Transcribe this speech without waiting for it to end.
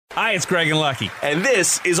Hi, it's Greg and Lucky. And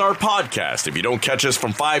this is our podcast. If you don't catch us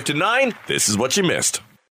from 5 to 9, this is what you missed.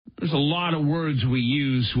 There's a lot of words we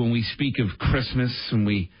use when we speak of Christmas, and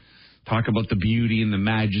we talk about the beauty and the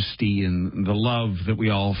majesty and the love that we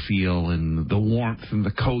all feel and the warmth and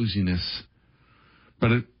the coziness.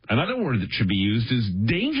 But another word that should be used is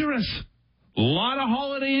dangerous. A lot of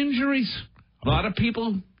holiday injuries. A lot of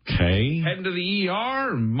people heading to the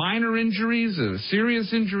ER, minor injuries,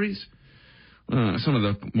 serious injuries. Some of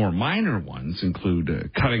the more minor ones include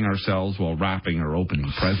cutting ourselves while wrapping or opening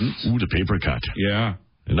presents. Ooh, the paper cut. Yeah.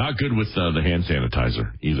 And not good with the hand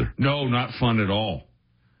sanitizer either. No, not fun at all.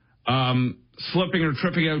 Slipping or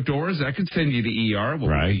tripping outdoors, that could send you to ER.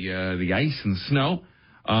 Right. The ice and snow.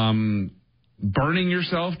 Burning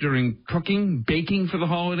yourself during cooking, baking for the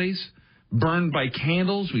holidays. Burned by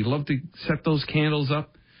candles. We love to set those candles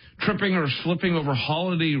up. Tripping or slipping over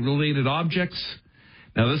holiday-related objects.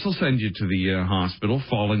 Now, this will send you to the hospital,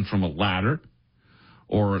 falling from a ladder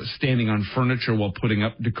or standing on furniture while putting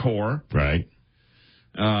up decor. Right.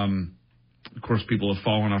 Of course, people have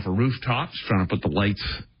fallen off of rooftops trying to put the lights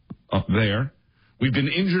up there. We've been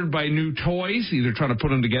injured by new toys, either trying to put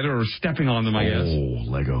them together or stepping on them, I guess.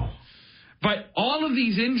 Oh, Lego. But all of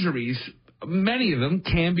these injuries, many of them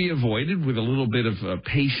can be avoided with a little bit of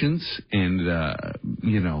patience and,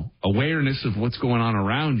 awareness of what's going on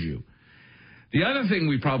around you. The other thing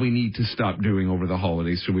we probably need to stop doing over the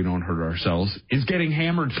holidays so we don't hurt ourselves is getting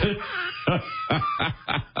hammered.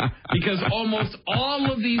 Because almost all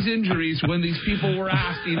of these injuries, when these people were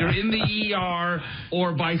asked, either in the ER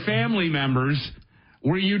or by family members,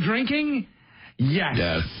 were you drinking?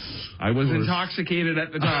 Yes. I was intoxicated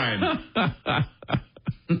at the time.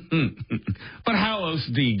 But how else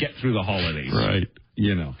do you get through the hholidays? Right.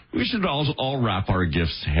 We should all wrap our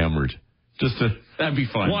gifts hammered. That'd be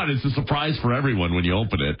fun. One, it's a surprise for everyone when you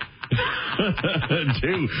open it.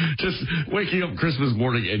 Two, just waking up Christmas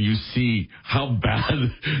morning and you see how bad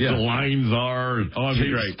the lines are,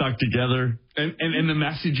 stuck together. And the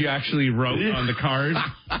message you actually wrote on the card.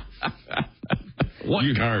 What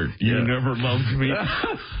card? You never loved me.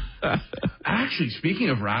 Actually, speaking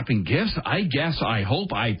of wrapping gifts, I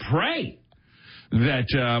hope, I pray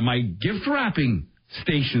that my gift wrapping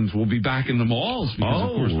stations will be back in the malls because,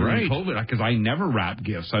 of course, during COVID, because I never wrap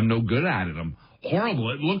gifts. I'm no good at it. I'm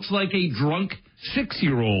horrible. It looks like a drunk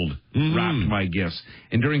 6-year-old wrapped my gifts.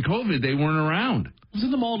 And during COVID, they weren't around. I was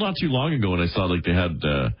in the mall not too long ago, and I saw they had,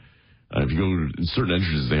 if you go in certain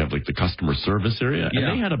entrances, they have the customer service area,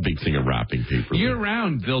 and they had a big thing of wrapping paper.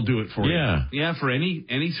 Year-round, they'll do it for you. Yeah, for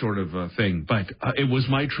any sort of thing. But it was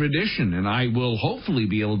my tradition, and I will hopefully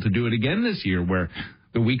be able to do it again this year, where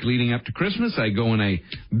the week leading up to Christmas, I go and I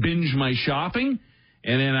binge my shopping,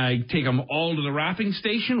 and then I take them all to the wrapping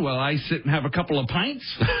station while I sit and have a couple of pints.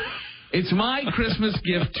 It's my Christmas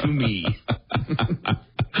gift to me.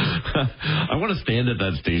 I want to stand at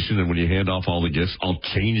that station, and when you hand off all the gifts, I'll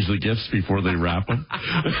change the gifts before they wrap them.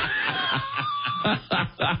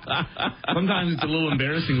 Sometimes it's a little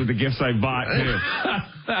embarrassing with the gifts I bought, too.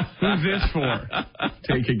 Who's this for?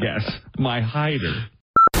 Take a guess. My hider.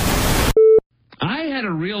 I had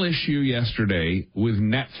a real issue yesterday with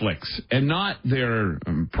Netflix, and not their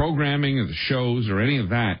programming or the shows or any of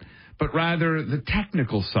that, but rather the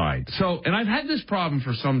technical side. And I've had this problem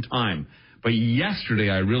for some time, but yesterday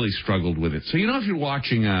I really struggled with it. So, if you're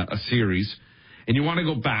watching a series and you want to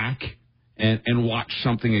go back and watch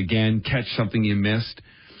something again, catch something you missed.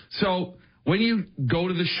 So when you go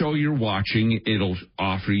to the show you're watching, it'll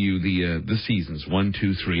offer you the seasons, 1,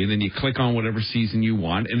 2, 3, and then you click on whatever season you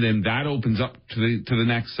want, and then that opens up to the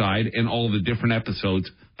next side, and all the different episodes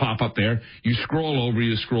pop up there. You scroll over,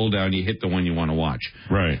 you scroll down, you hit the one you want to watch.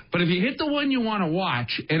 Right. But if you hit the one you want to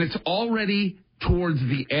watch, and it's already towards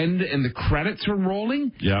the end and the credits are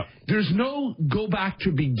rolling, there's no go back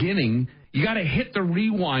to beginning. You got to hit the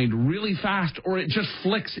rewind really fast, or it just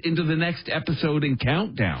flicks into the next episode and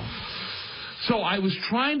countdown. So I was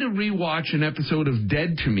trying to rewatch an episode of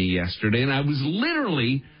Dead to Me yesterday, and I was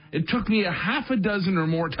literally, it took me a half a dozen or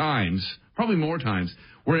more times, probably more times,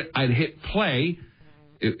 where I'd hit play,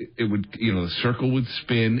 it would, the circle would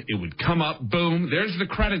spin, it would come up, boom, there's the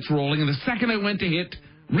credits rolling, and the second I went to hit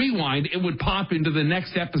rewind, it would pop into the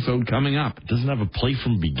next episode coming up. It doesn't have a play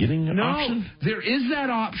from beginning option? No, there is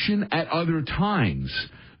that option at other times,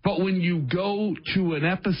 but when you go to an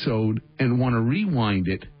episode and want to rewind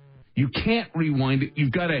it, you can't rewind it.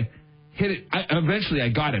 You've got to hit it. Eventually, I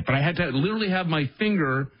got it, but I had to literally have my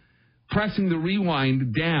finger pressing the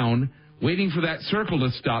rewind down, waiting for that circle to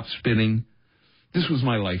stop spinning. This was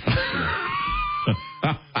my life.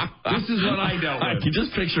 This is what I dealt I with. can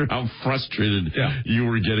just picture how frustrated you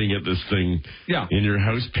were getting at this thing in your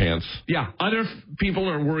house pants. Yeah. Other people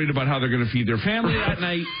are worried about how they're going to feed their family that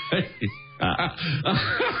night.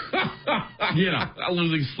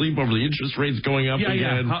 Losing sleep over the interest rates going up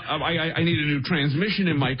again. I need a new transmission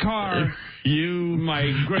in my car.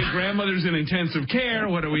 My great-grandmother's in intensive care.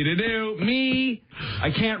 What are we to do? Me, I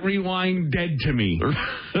can't rewind Dead to Me.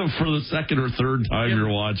 For the second or third time you're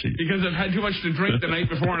watching. Because I've had too much to drink the night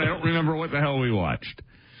before and I don't remember what the hell we watched.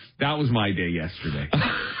 That was my day yesterday.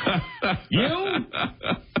 You?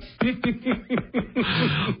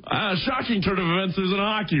 Shocking turn of events. There's a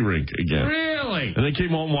hockey rink again. Really? And they came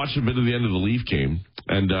home, watched a bit of the end of the Leaf game.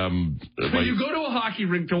 And when you go to a hockey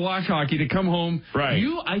rink to watch hockey, to come home, right?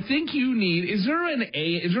 I think you need. Is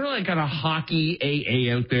there like a hockey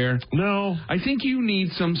AA out there? No. I think you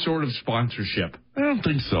need some sort of sponsorship. I don't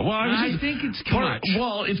think so. Well, I think it's too much.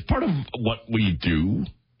 Well, it's part of what we do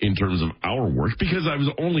in terms of our work, because I was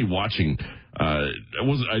only watching. I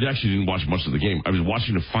actually didn't watch much of the game. I was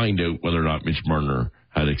watching to find out whether or not Mitch Marner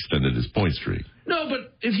had extended his point streak. No,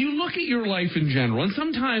 but if you look at your life in general, and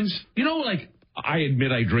sometimes, I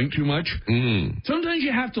admit I drink too much. Sometimes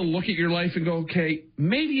you have to look at your life and go, okay,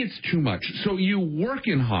 maybe it's too much. So you work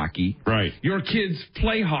in hockey. Right. Your kids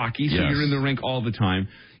play hockey, so you're in the rink all the time.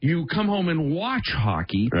 You come home and watch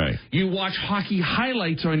hockey. Right. You watch hockey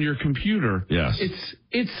highlights on your computer. Yes.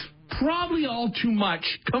 It's probably all too much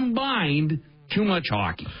combined, too much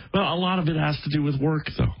hockey. Well, a lot of it has to do with work,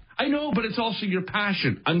 though. I know, but it's also your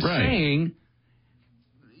passion. I'm saying,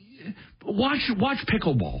 watch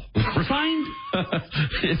pickleball. Find.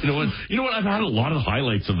 You know what? I've had a lot of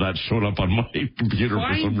highlights of that showing up on my computer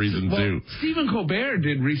for some reason too. Stephen Colbert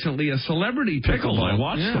did recently a celebrity pickleball. I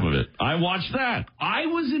watched some of it. I watched that. I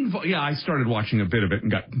was involved. Yeah, I started watching a bit of it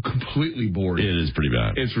and got completely bored. It is pretty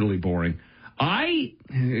bad. It's really boring.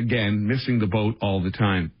 Again, missing the boat all the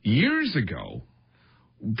time. Years ago,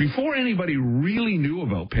 before anybody really knew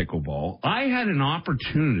about pickleball, I had an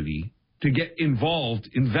opportunity to get involved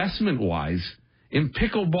investment-wise in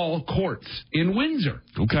pickleball courts in Windsor.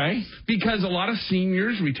 Okay. Because a lot of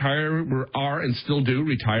seniors are and still do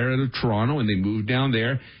retire out of Toronto, and they move down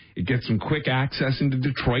there. It gets them quick access into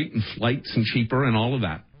Detroit and flights and cheaper and all of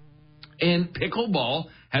that. And pickleball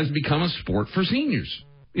has become a sport for seniors.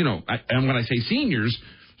 And when I say seniors,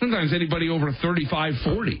 sometimes anybody over 35,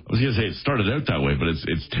 40. I was going to say it started out that way, but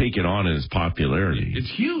it's taken on in its popularity. It's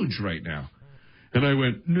huge right now. And I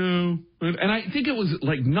went, no. And I think it was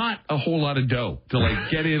not a whole lot of dough to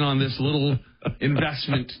get in on this little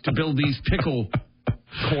investment to build these pickleball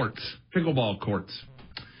courts.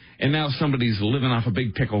 And now somebody's living off of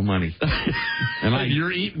big pickle money. And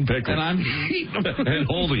you're eating pickles. And I'm eating them. And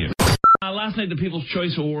holding it. Last night, the People's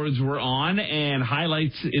Choice Awards were on, and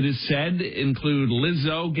highlights, it is said, include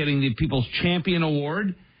Lizzo getting the People's Champion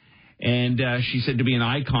Award. And she said to be an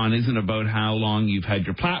icon isn't about how long you've had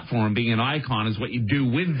your platform. Being an icon is what you do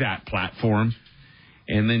with that platform.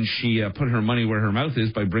 And then she put her money where her mouth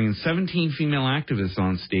is by bringing 17 female activists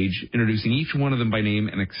on stage, introducing each one of them by name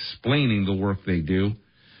and explaining the work they do.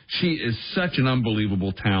 She is such an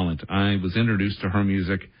unbelievable talent. I was introduced to her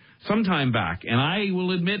music some time back, and I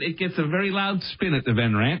will admit it gets a very loud spin at the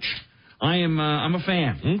Venn Ranch. I'm a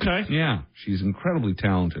fan. Okay. Yeah, she's incredibly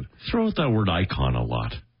talented. Throw out that word icon a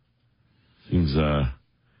lot. Seems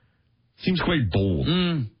quite bold.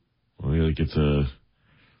 Like it's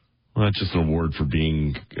not just an award for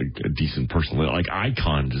being a decent person. Like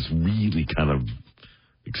icon just really kind of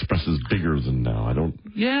expresses bigger than now.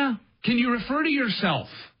 Yeah. Can you refer to yourself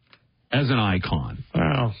as an icon?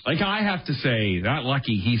 Well, I have to say, that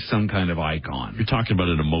Lucky, he's some kind of icon. You're talking about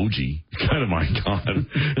an emoji kind of icon.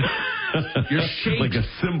 You're shaped like a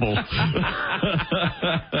symbol.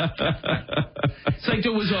 It's like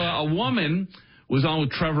there was a woman was on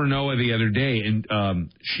with Trevor Noah the other day, and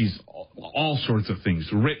she's all sorts of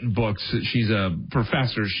things, written books. She's a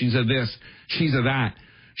professor. She's a this. She's a that.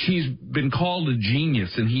 She's been called a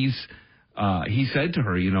genius, and he said to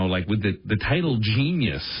her, with the title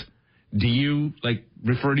genius, do you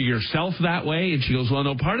refer to yourself that way? And she goes, well,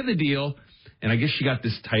 no, part of the deal, and I guess she got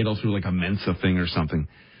this title through a Mensa thing or something.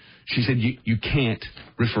 She said, you can't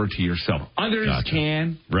refer to yourself. Others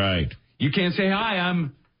can. Right. You can't say, hi,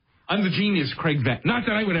 I'm the genius, Craig Venn. Not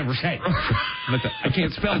that I would ever say. I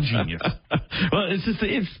can't spell genius. Well,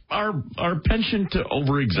 it's our penchant to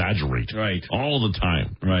over-exaggerate. Right. All the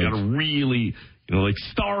time. Right. You got to really,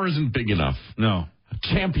 star isn't big enough. No.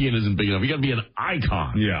 Champion isn't big enough. You got to be an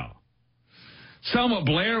icon. Yeah. Selma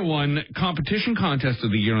Blair won Competition Contest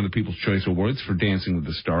of the Year on the People's Choice Awards for Dancing with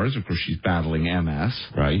the Stars. Of course, she's battling MS.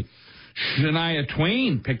 Right. Shania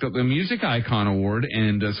Twain picked up the Music Icon Award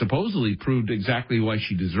and supposedly proved exactly why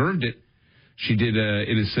she deserved it. She did,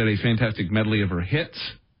 it is said, a fantastic medley of her hits,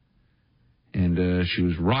 and she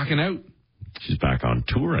was rocking out. She's back on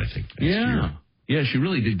tour, I think, next year. Yeah, she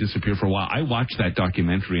really did disappear for a while. I watched that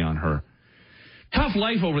documentary on her. Tough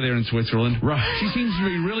life over there in Switzerland. Right. She seems to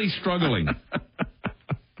be really struggling.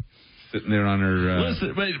 Sitting there on her...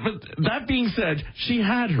 Listen, but that being said, she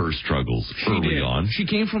had her struggles early on. She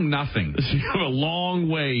came from nothing. She came a long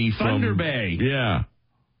way from... Thunder Bay. Yeah.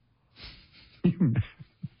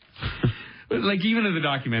 Like, even in the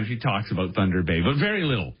documentary, she talks about Thunder Bay, but very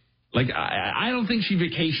little. Like, I don't think she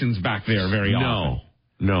vacations back there very often.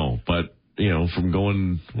 No, but, from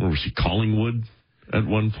going... Where was she? Collingwood at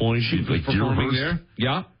one point? She was like performing there.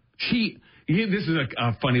 Yeah. This is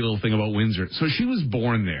a funny little thing about Windsor. So she was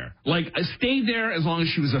born there. Like, stayed there as long as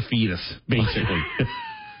she was a fetus, basically.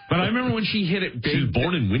 But I remember when she hit it big. She was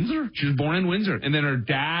born in Windsor? She was born in Windsor. And then her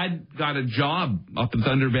dad got a job up in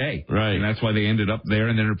Thunder Bay. Right. And that's why they ended up there.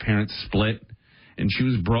 And then her parents split. And she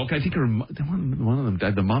was broke. I think one of them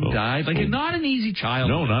died. The mom died. Like, not an easy child.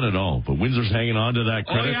 No, not at all. But Windsor's hanging on to that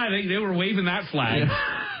credit. Oh, yeah. They were waving that flag.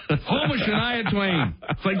 Home of Shania Twain.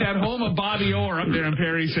 It's like that home of Bobby Orr up there in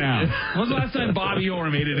Parry Sound. When was the last time Bobby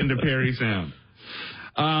Orr made it into Parry Sound?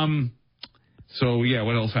 So, yeah,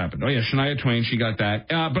 what else happened? Oh, yeah, Shania Twain, she got that.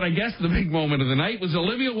 But I guess the big moment of the night was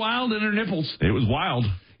Olivia Wilde and her nipples. It was wild.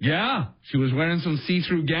 Yeah, she was wearing some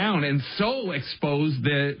see-through gown, and so exposed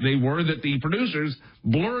that they were that the producers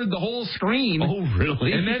blurred the whole screen. Oh,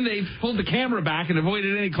 really? And then they pulled the camera back and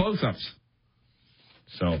avoided any close-ups.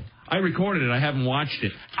 So, I recorded it. I haven't watched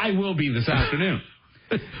it. I will be this afternoon.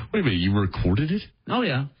 Wait a minute, you recorded it? Oh,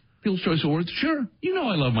 yeah. People's Choice Awards. Sure. You know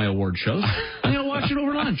I love my award shows. I'm going to watch it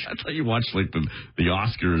over lunch. I thought you watched, like, the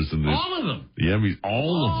Oscars and the... All of them. The Emmys.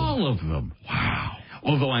 All of them. Wow.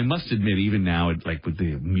 Although I must admit, even now, like with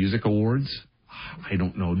the music awards, I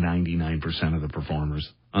don't know 99% of the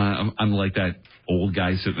performers. I'm like that old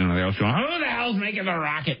guy sitting in the house going, who the hell's making the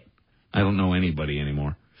rocket? I don't know anybody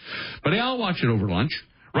anymore. But I'll watch it over lunch.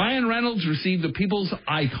 Ryan Reynolds received the People's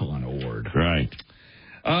Icon Award. Right.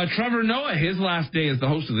 Trevor Noah, his last day as the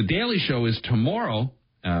host of The Daily Show is tomorrow.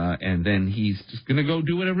 And then he's just going to go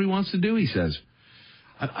do whatever he wants to do, he says.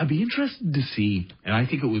 I'd be interested to see, and I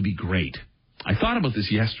think it would be great. I thought about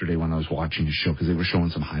this yesterday when I was watching his show because they were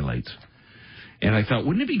showing some highlights. And I thought,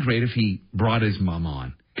 wouldn't it be great if he brought his mom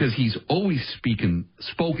on? Because he's always spoken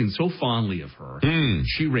so fondly of her.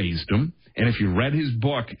 She raised him. And if you read his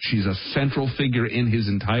book, she's a central figure in his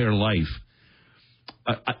entire life.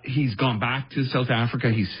 He's gone back to South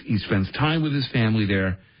Africa. He spends time with his family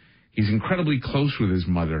there. He's incredibly close with his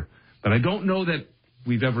mother. But I don't know that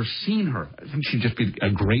we've ever seen her. I think she'd just be a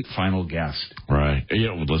great final guest. Right.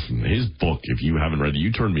 Listen, his book, if you haven't read it,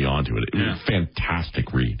 you turned me on to it. It was a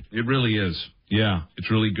fantastic read. It really is. Yeah, it's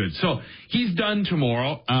really good. So he's done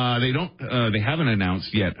tomorrow. They haven't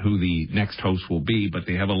announced yet who the next host will be, but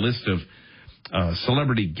they have a list of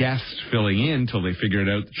celebrity guests filling in until they figure it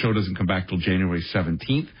out. The show doesn't come back till January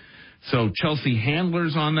 17th. So Chelsea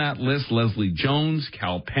Handler's on that list, Leslie Jones,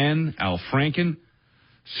 Cal Penn, Al Franken,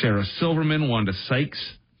 Sarah Silverman, Wanda Sykes,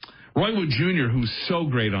 Roy Wood Jr., who's so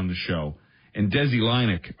great on the show, and Desi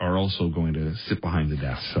Lynick are also going to sit behind the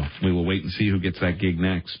desk. So we will wait and see who gets that gig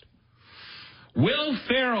next. Will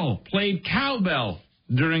Ferrell played cowbell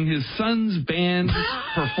during his son's band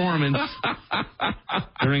performance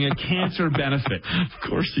during a cancer benefit. Of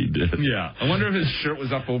course he did. Yeah. I wonder if his shirt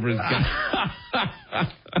was up over his gut.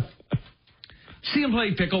 See him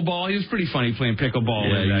play pickleball. He was pretty funny playing pickleball.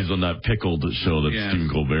 Yeah, he was on that pickled show that Stephen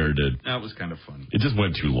Colbert did. That was kind of funny. It just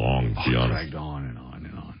went too long, to be honest. Dragged on and on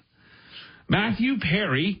and on. Matthew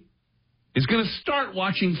Perry is going to start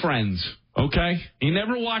watching Friends. Okay? He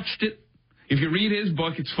never watched it. If you read his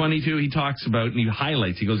book, it's funny, too. He talks about, and he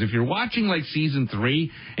highlights, he goes, if you're watching, like, season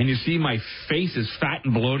 3, and you see my face is fat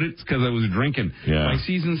and bloated, it's because I was drinking. Yeah. By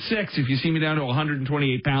season 6, if you see me down to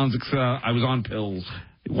 128 pounds, it's I was on pills.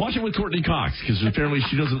 Watch it with Courtney Cox, because apparently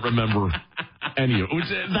she doesn't remember any of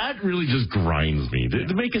it. That really just grinds me.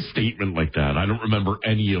 To make a statement like that, I don't remember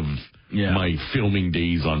any of my filming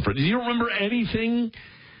days on Friends. You don't remember anything?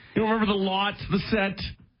 You don't remember the lot, the set?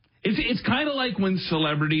 It's kind of like when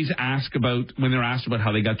celebrities when they're asked about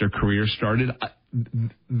how they got their career started.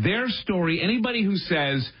 their story, anybody who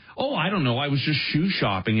says, oh, I don't know, I was just shoe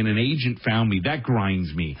shopping and an agent found me, that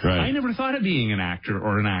grinds me. Right. I never thought of being an actor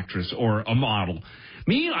or an actress or a model.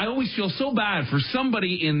 Me, I always feel so bad for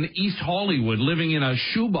somebody in East Hollywood living in a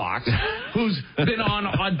shoebox who's been on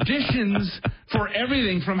auditions for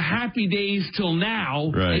everything from Happy Days till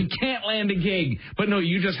now and can't land a gig. But no,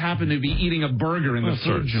 you just happen to be eating a burger in the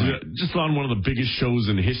third joint. Just on one of the biggest shows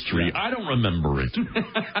in history. I don't remember it.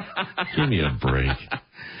 Give me a break.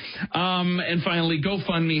 And finally,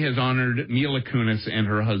 GoFundMe has honored Mila Kunis and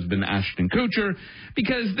her husband Ashton Kutcher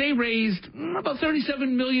because they raised about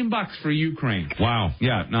 $37 million for Ukraine. Wow.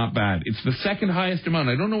 Yeah, not bad. It's the second highest amount.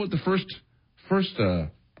 I don't know what the first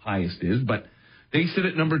highest is, but they sit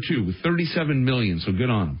at number 2 with $37 million, so good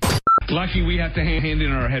on them. Lucky we have to hand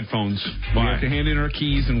in our headphones. We have to hand in our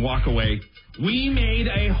keys and walk away. We made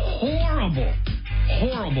a horrible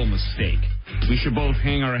mistake. We should both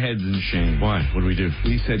hang our heads in shame. Why? What did we do?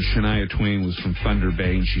 We said Shania Twain was from Thunder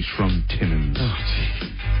Bay and she's from Timmins. Oh,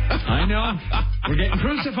 gee. I know. We're getting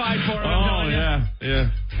crucified for it. Oh,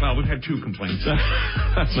 yeah. Well, we've had 2 complaints.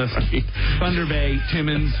 That's right. Thunder Bay,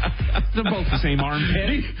 Timmins, they're both the same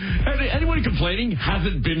armpit. Anyone complaining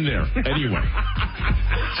hasn't been there anyway.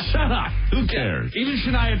 Shut up. Who cares? Even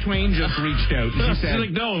Shania Twain just reached out. And she said,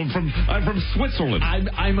 she's like, no, I'm from Switzerland.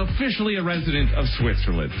 I'm officially a resident of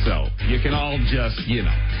Switzerland, so you can all just,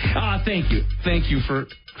 thank you. Thank you for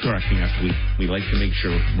correcting us. We like to make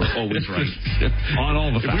sure we're always right on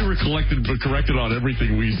all the facts. If we were corrected on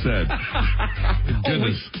everything we said.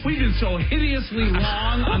 Goodness. We've been so hideously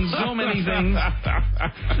wrong on so many things.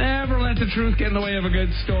 Never let the truth get in the way of a good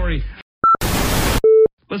story.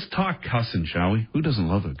 Let's talk cussing, shall we? Who doesn't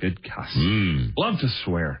love a good cuss? Love to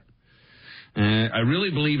swear. I really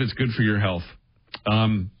believe it's good for your health.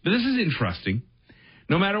 But this is interesting.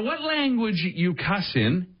 No matter what language you cuss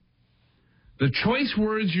in, the choice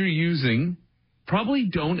words you're using probably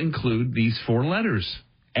don't include these 4 letters.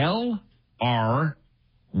 L, R,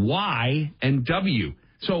 Y, and W.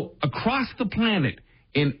 So across the planet,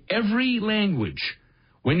 in every language,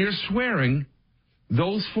 when you're swearing,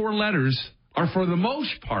 those 4 letters are for the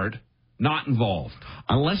most part not involved.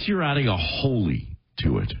 Unless you're adding a holy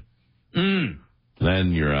to it.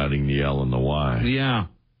 Then you're adding the L and the Y. Yeah.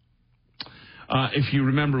 If you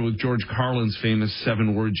remember with George Carlin's famous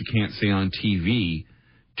 7 words you can't say on TV,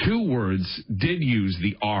 2 words did use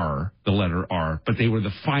the R, the letter R, but they were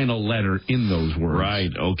the final letter in those words. Right,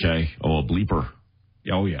 okay. Oh, a bleeper.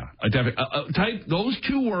 Oh, yeah. Type those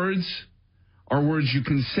 2 words are words you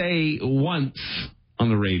can say once on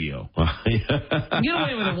the radio. Get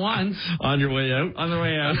away with it once. On your way out? On the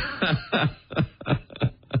way out.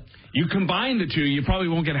 You combine the 2, you probably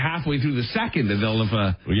won't get halfway through the second and they'll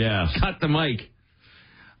have cut the mic.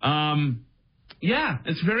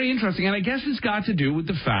 It's very interesting. And I guess it's got to do with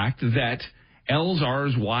the fact that L's,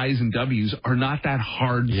 R's, Y's, and W's are not that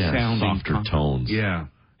hard sounding. Softer tones. Yeah.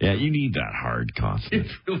 Yeah, you need that hard consonant.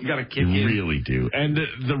 It's really got to kick in. You really do. And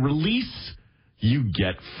the release you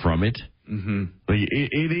get from it,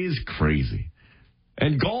 it is crazy.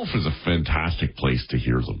 And golf is a fantastic place to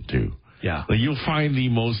hear them, too. Yeah. Like you'll find the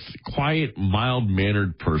most quiet,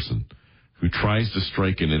 mild-mannered person who tries to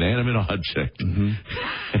strike an inanimate object. And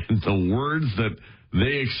the words that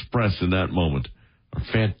they express in that moment are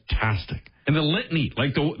fantastic. And the litany,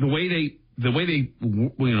 like the way they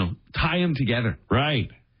tie them together.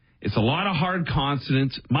 Right. It's a lot of hard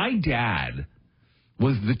consonants. My dad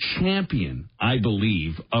was the champion, I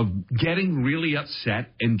believe, of getting really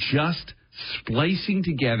upset and just splicing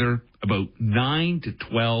together about 9 to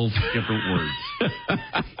 12 different words.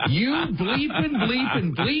 You bleep and bleep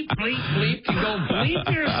and bleep, bleep, bleep. You go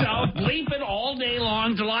bleep yourself, bleep it all day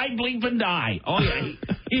long till I bleep and die. Oh, yeah.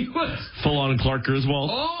 He was full on Clark Griswold.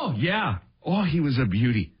 Oh, yeah. Oh, he was a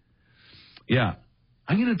beauty. Yeah.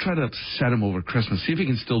 I'm going to try to upset him over Christmas, see if he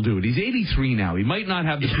can still do it. He's 83 now. He might not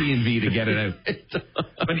have the P&V to get it out.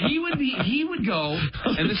 But he would go,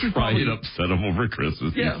 and this is probably... You'd upset him over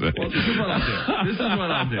Christmas, yeah, well, this is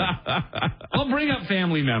what I'll do. I'll bring up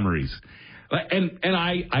family memories. And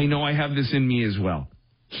I know I have this in me as well.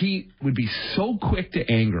 He would be so quick to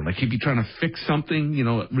anger. Like he'd be trying to fix something,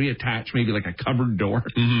 reattach maybe like a cupboard door.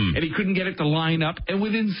 And he couldn't get it to line up. And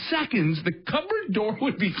within seconds, the cupboard door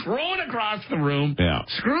would be thrown across the room. Yeah.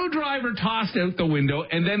 Screwdriver tossed out the window.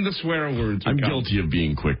 And then the swear words would I'm come. guilty of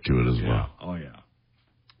being quick to it as well. Oh, yeah.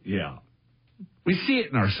 Yeah. We see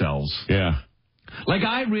it in ourselves. Yeah. Like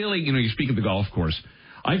I really, you speak of the golf course.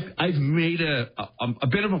 I've made a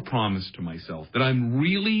bit of a promise to myself that I'm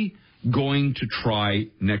really going to try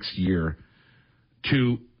next year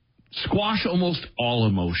to squash almost all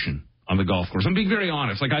emotion on the golf course. I'm being very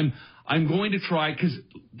honest. Like I'm going to try, because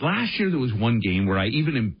last year there was one game where I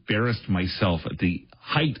even embarrassed myself at the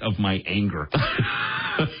height of my anger.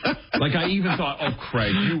 Like I even thought, oh,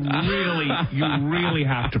 Craig, you really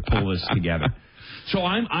have to pull this together. So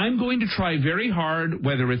I'm going to try very hard,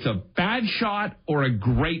 whether it's a bad shot or a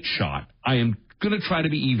great shot. I am going to try to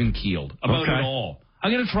be even-keeled about it all.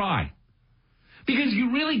 I'm going to try. Because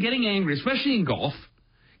you're really getting angry, especially in golf,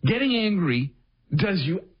 getting angry does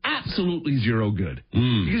you absolutely zero good.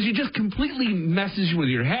 Because you just completely messes with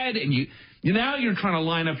your head, and now you're trying to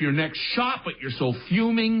line up your next shot, but you're so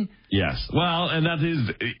fuming. Yes. Well, and that is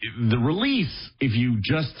the release. If you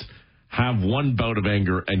just have one bout of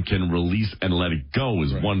anger and can release and let it go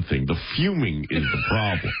is one thing. The fuming is the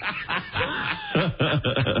problem.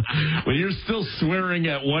 When you're still swearing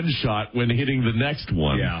at one shot when hitting the next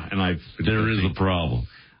one, and there is a problem.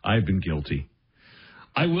 I've been guilty.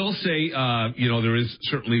 I will say, there is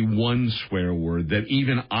certainly one swear word that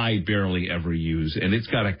even I barely ever use, and it's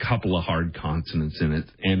got a couple of hard consonants in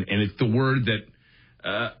it, and it's the word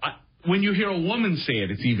that when you hear a woman say it,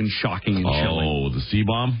 it's even shocking and chilling. Oh, the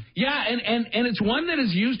C-bomb? Yeah, and it's one that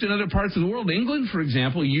is used in other parts of the world. England, for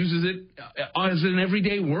example, uses it as an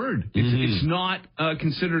everyday word. It's not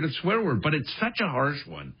considered a swear word, but it's such a harsh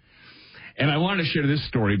one. And I wanted to share this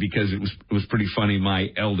story because it was pretty funny. My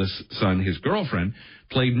eldest son, his girlfriend,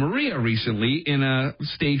 played Maria recently in a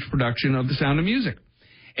stage production of The Sound of Music.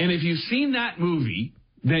 And if you've seen that movie,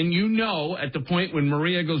 then you know at the point when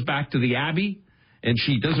Maria goes back to the Abbey and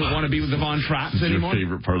she doesn't want to be with the Von Trapps anymore. Your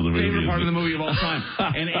favorite part of the movie. Favorite part of the movie of all time.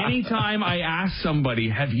 And anytime I ask somebody,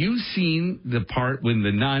 have you seen the part when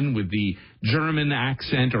the nun with the German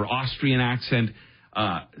accent or Austrian accent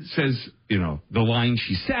says, the line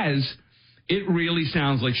she says, it really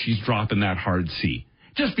sounds like she's dropping that hard C.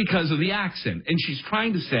 Just because of the accent. And she's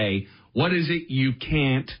trying to say, what is it you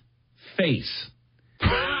can't face?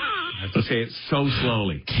 I have to say it so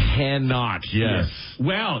slowly. Cannot, yes.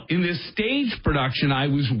 Well, in this stage production, I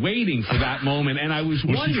was waiting for that moment, and I was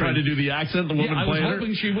wondering... Was she trying to do the accent, the woman playing her? I was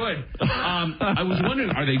hoping she would. I was wondering,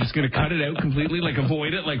 are they just going to cut it out completely, like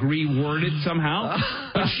avoid it, like reword it somehow?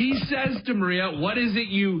 But she says to Maria, what is it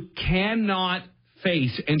you cannot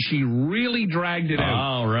face? And she really dragged it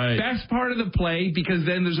out. Oh, right. Best part of the play, because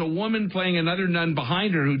then there's a woman playing another nun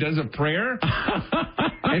behind her who does a prayer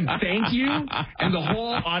and thank you, and the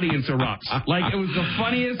whole audience erupts. Like, it was the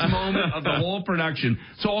funniest moment of the whole production.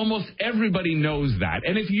 So almost everybody knows that.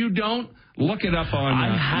 And if you don't, look it up on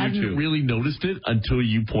I hadn't YouTube. really noticed it until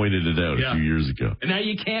you pointed it out a few years ago. And now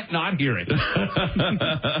you can't not hear it.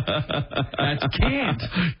 That's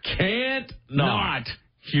can't not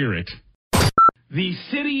hear it. The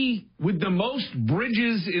city with the most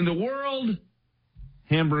bridges in the world,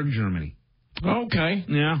 Hamburg, Germany. Okay.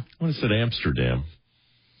 Yeah. I would have said Amsterdam.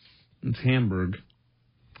 It's Hamburg.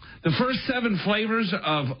 The first 7 flavors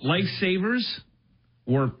of Lifesavers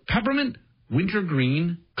were peppermint,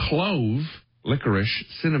 wintergreen, clove, licorice,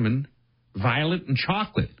 cinnamon, violet, and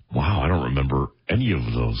chocolate. Wow, I don't remember any of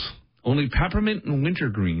those. Only peppermint and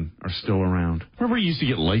wintergreen are still around. Remember you used to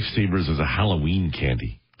get Lifesavers as a Halloween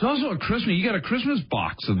candy. It's also a Christmas. You got a Christmas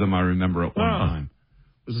box of them, I remember, at one time.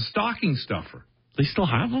 It was a stocking stuffer. They still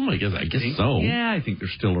have them? I guess so. Yeah, I think they're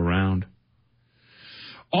still around.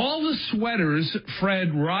 All the sweaters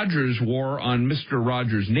Fred Rogers wore on Mr.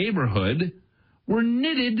 Rogers' Neighborhood were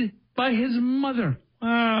knitted by his mother.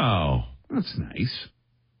 Wow. That's nice.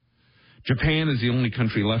 Japan is the only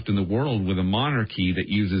country left in the world with a monarchy that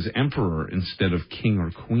uses emperor instead of king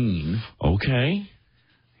or queen. Okay.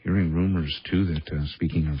 Hearing rumors, too, that,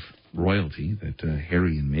 speaking of royalty, that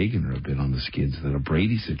Harry and Meghan are a bit on the skids, that a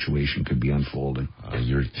Brady situation could be unfolding.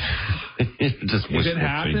 You're just wishful if it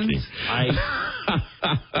happens, thinking.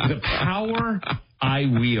 the power I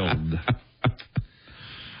wield.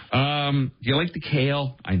 Do you like the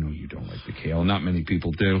kale? I know you don't like the kale. Not many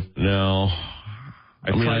people do. No.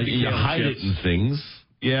 You kale hide chips. it in things.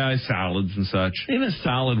 Yeah, salads and such. In a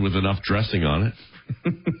salad with enough dressing on it.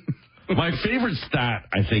 My favorite stat,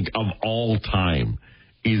 I think, of all time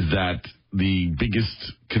is that the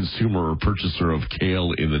biggest consumer or purchaser of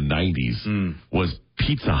kale in the 90s was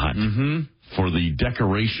Pizza Hut for the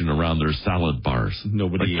decoration around their salad bars.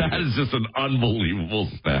 Nobody ate that it. is just an unbelievable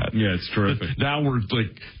stat. Yeah, it's terrific. Now we're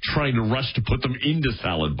trying to rush to put them into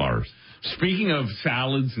salad bars. Speaking of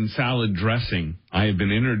salads and salad dressing, I have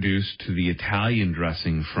been introduced to the Italian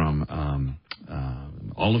dressing from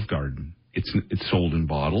Olive Garden. It's sold in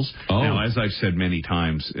bottles. Oh. Now, as I've said many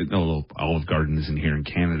times, Olive Garden isn't here in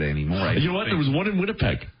Canada anymore. You know what? There was one in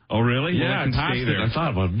Winnipeg. Oh, really? Yeah, well, I can stay there. I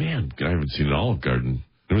thought, well, man, I haven't seen an Olive Garden.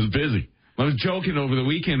 It was busy. I was joking over the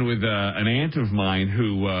weekend with an aunt of mine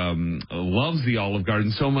who loves the Olive Garden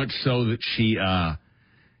so much so that she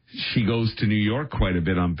goes to New York quite a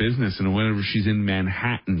bit on business, and whenever she's in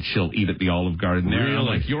Manhattan, she'll eat at the Olive Garden there. Really? I'm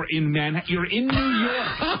like, you're in Manhattan, you're in New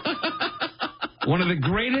York. One of the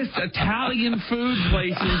greatest Italian food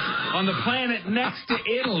places on the planet next to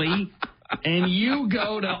Italy, and you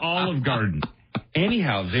go to Olive Garden.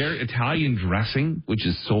 Anyhow, their Italian dressing, which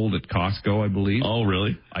is sold at Costco, I believe. Oh,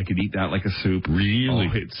 really? I could eat that like a soup. Really?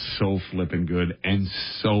 Oh, it's so flippin' good and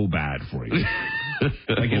so bad for you.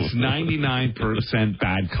 Like it's 99%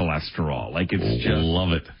 bad cholesterol. Like it's just...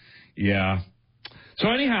 Love it. Yeah. So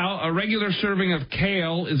anyhow, a regular serving of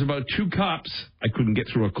kale is about 2 cups. I couldn't get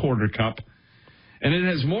through a quarter cup. And it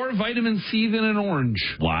has more vitamin C than an orange.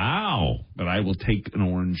 Wow. But I will take an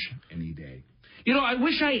orange any day. You know, I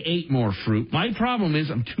wish I ate more fruit. My problem is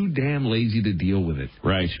I'm too damn lazy to deal with it.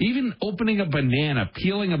 Right. Even opening a banana,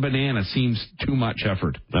 peeling a banana seems too much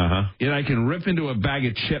effort. Uh-huh. Yet I can rip into a bag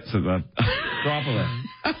of chips at the drop of a...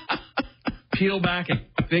 peel back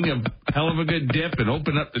a thing of hell of a good dip and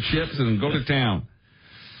open up the chips and go to town.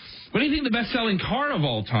 What do you think the best-selling car of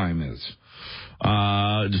all time is?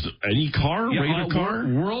 Just any car? Regular car?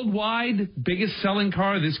 Worldwide, biggest selling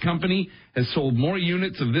car. This company has sold more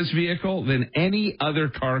units of this vehicle than any other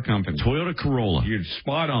car company. Toyota Corolla. You're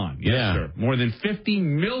spot on. Yes, sir. More than 50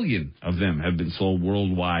 million of them have been sold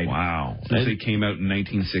worldwide. Wow. Since they came out in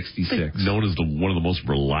 1966. Known as one of the most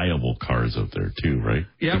reliable cars out there, too, right?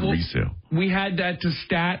 Yeah, Good resale. We had that to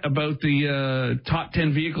stat about the top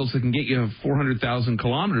 10 vehicles that can get you 400,000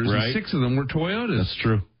 kilometers, right. And 6 of them were Toyotas. That's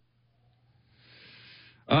true.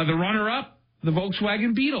 The runner-up, the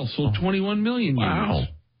Volkswagen Beetle, sold 21 million units.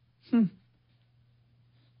 Wow.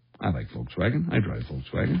 I like Volkswagen. I drive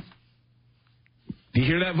Volkswagen. Do you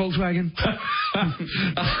hear that, Volkswagen?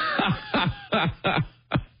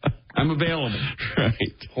 I'm available. Right.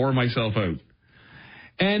 Pour myself out.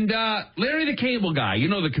 And Larry the Cable Guy, you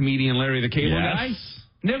know the comedian Larry the Cable Guy?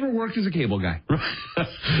 Never worked as a cable guy.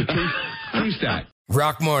 True stat.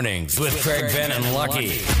 Rock Mornings with Craig Venn and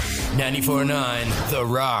Lucky. 94.9 The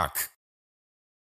Rock.